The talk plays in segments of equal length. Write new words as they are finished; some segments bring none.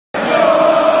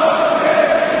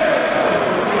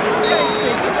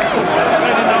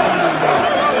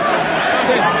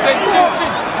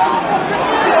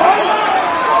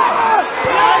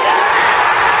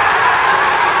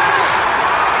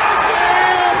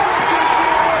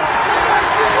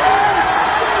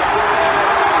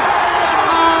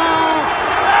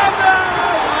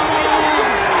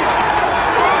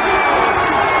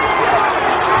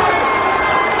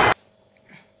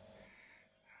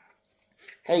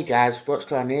Hey guys, what's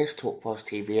going on? Here's Talk Forest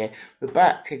TV here. We're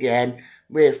back again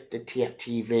with the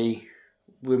tftv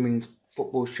women's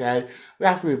football show. We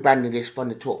have rebranded this from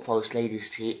the Talk Forest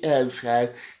ladies show.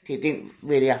 It didn't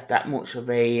really have that much of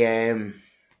a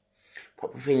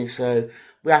proper thing, so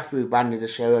we have rebranded the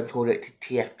show and called it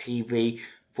the tftv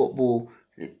football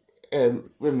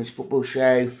women's football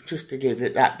show, just to give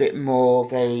it that bit more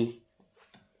of a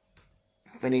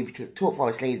because Talk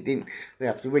Forest ladies didn't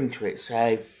really have to win to it,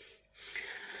 so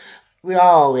we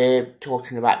are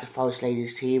talking about the Forest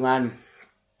ladies team, and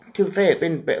to be fair, it's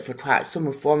been a bit of a quiet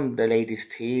summer from the ladies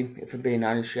team, if I'm being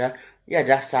honest. Yeah,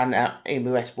 that's Amy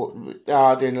West, but they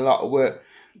are doing a lot of work.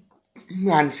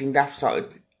 Nancy Daff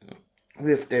started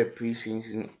with the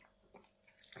pre-season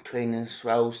training as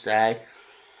well, so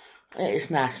it's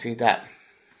nice to see that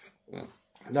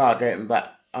they are getting back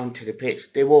onto the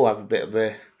pitch. They will have a bit of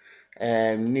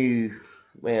a new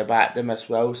way about them as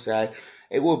well, so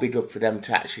it will be good for them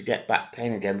to actually get back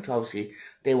playing again, because obviously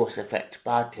they was affected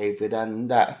by COVID and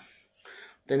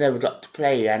they never got to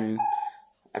play, and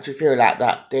I just feel like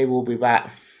that they will be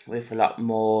back with a lot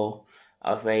more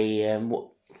of a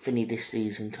thingy this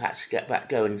season to actually get back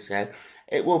going, so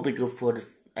it will be good for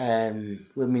the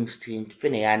women's team to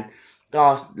finish, and they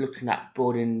are looking at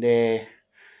building their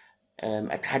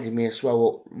academy as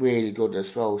well, really good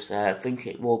as well, so I think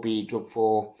it will be good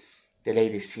for the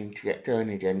ladies team to get going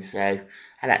again. So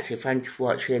I'd like to say thank you for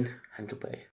watching and goodbye.